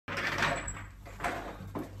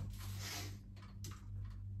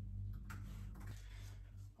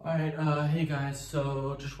Alright, hey guys,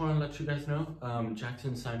 so just want to let you guys know,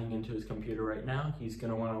 Jackson's signing into his computer right now. He's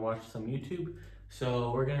going to want to watch some YouTube,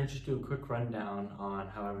 so we're going to just do a quick rundown on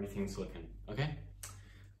how everything's looking, okay?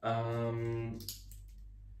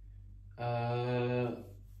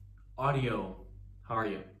 Audio, how are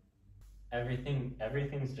you?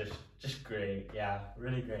 Everything's just great. Yeah,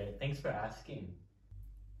 really great. Thanks for asking.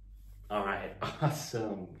 Alright,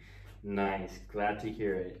 awesome. Nice, glad to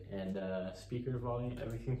hear it. And speaker volume,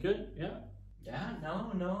 everything good? Yeah? Yeah,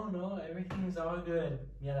 no, everything's all good.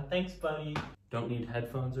 Yeah, thanks, buddy. Don't need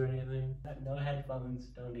headphones or anything? No headphones,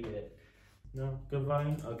 don't need it. No? Good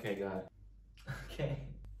volume? Okay, got it. Okay.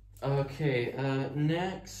 Okay,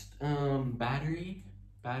 next, battery.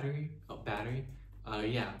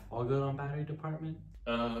 Yeah, all good on battery department?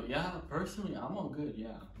 Yeah, personally, I'm all good,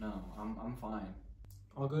 yeah. No, I'm fine.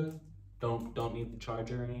 All good? Don't need the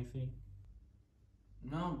charger or anything?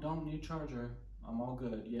 No, don't need charger. I'm all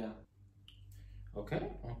good, yeah.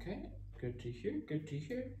 Okay, good to hear.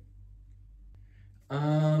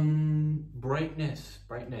 Brightness.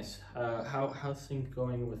 How's things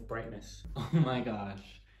going with brightness? Oh my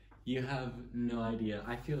gosh. You have no idea.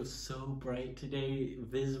 I feel so bright today,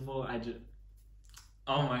 visible.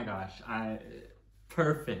 Oh my gosh.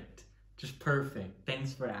 Perfect. Just perfect.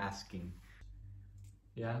 Thanks for asking.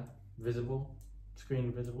 Yeah, visible,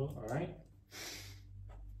 screen visible, all right.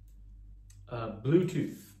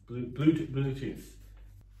 Bluetooth.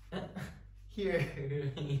 Here,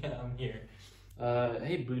 yeah, I'm here.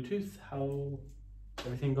 Hey, Bluetooth, how,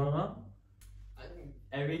 everything going on?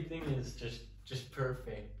 Everything is just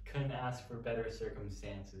perfect. Couldn't ask for better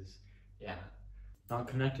circumstances. Yeah. Not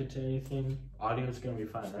connected to anything? Audio's gonna be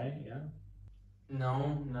fine, right? Yeah?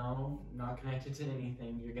 No, not connected to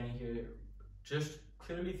anything. You're gonna hear it just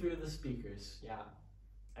clearly through the speakers. Yeah.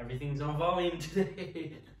 Everything's on volume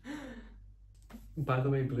today. By the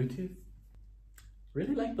way, Bluetooth,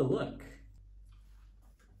 really like the look.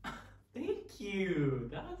 Thank you.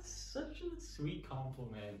 That's such a sweet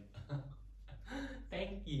compliment.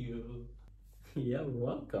 Thank you. You're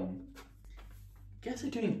welcome. You guys are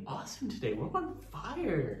doing awesome today. We're on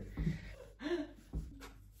fire.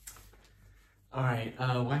 All right,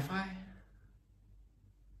 Wi-Fi?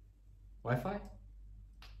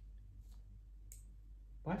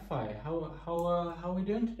 Wi-Fi, how are we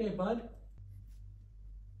doing today, bud?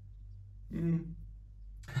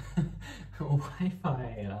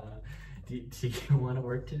 Wi-Fi, do you want to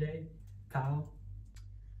work today, pal?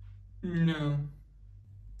 No.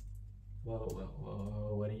 Whoa,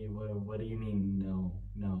 what do you mean,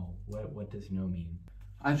 no? What does no mean?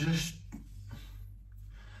 I just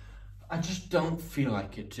don't feel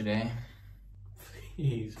like it today.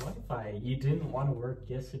 Please, Wi-Fi, you didn't want to work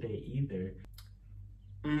yesterday either.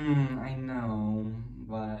 I know,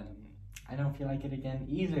 but I don't feel like it again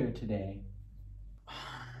either today.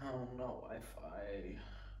 Oh no, Wi-Fi.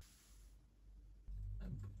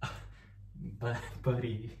 But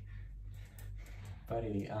buddy,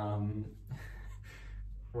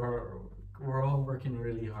 we're all working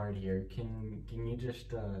really hard here. Can you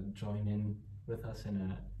just join in with us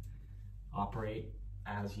and operate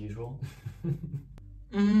as usual?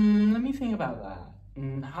 Let me think about that.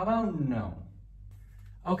 How about no?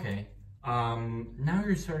 Okay. Now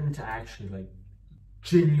you're starting to actually like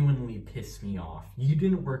genuinely piss me off. You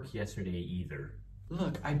didn't work yesterday either.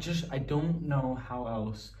 Look, I don't know how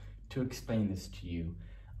else to explain this to you.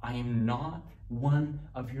 I am not one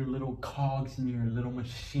of your little cogs in your little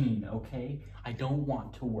machine, okay? I don't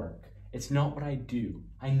want to work. It's not what I do.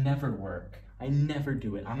 I never work. I never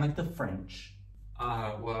do it. I'm like the French.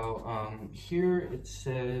 Here it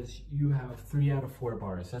says you have 3 out of 4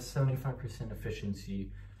 bars. That's 75%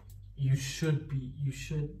 efficiency. You should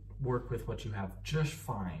work with what you have just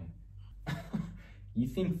fine. You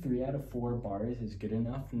think 3 out of 4 bars is good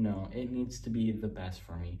enough? No, it needs to be the best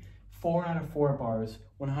for me. 4 out of 4 bars,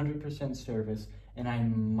 100% service, and I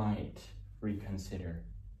might reconsider.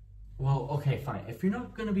 Well, okay, fine. If you're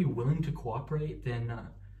not gonna be willing to cooperate, then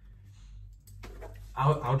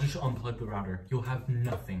I'll just unplug the router. You'll have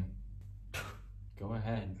nothing. Go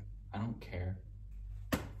ahead. I don't care.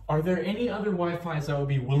 Are there any other Wi-Fis that would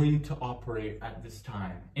be willing to operate at this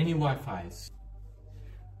time? Any Wi-Fis?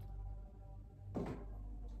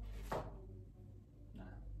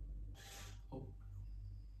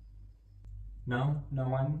 No? No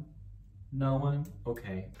one? No one?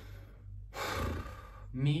 Okay.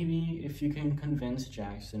 Maybe if you can convince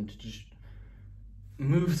Jackson to just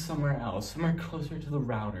move somewhere else, somewhere closer to the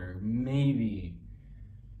router, maybe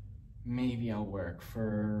I'll work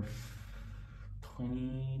for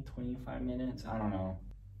 20-25 minutes. I don't know.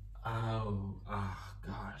 Oh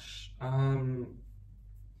gosh.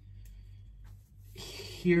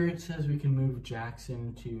 here it says we can move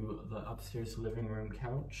Jackson to the upstairs living room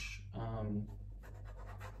couch.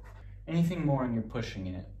 Anything more and you're pushing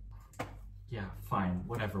it. Yeah, fine,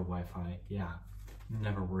 whatever Wi-Fi, yeah,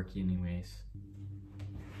 never work anyways.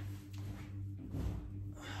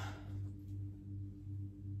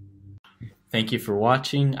 Thank you for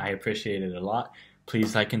watching, I appreciate it a lot.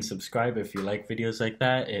 Please like and subscribe if you like videos like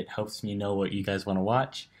that. It helps me know what you guys want to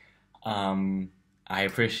watch. I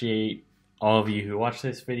appreciate all of you who watch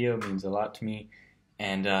this video, it means a lot to me.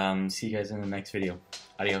 And see you guys in the next video.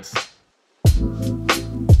 Adios.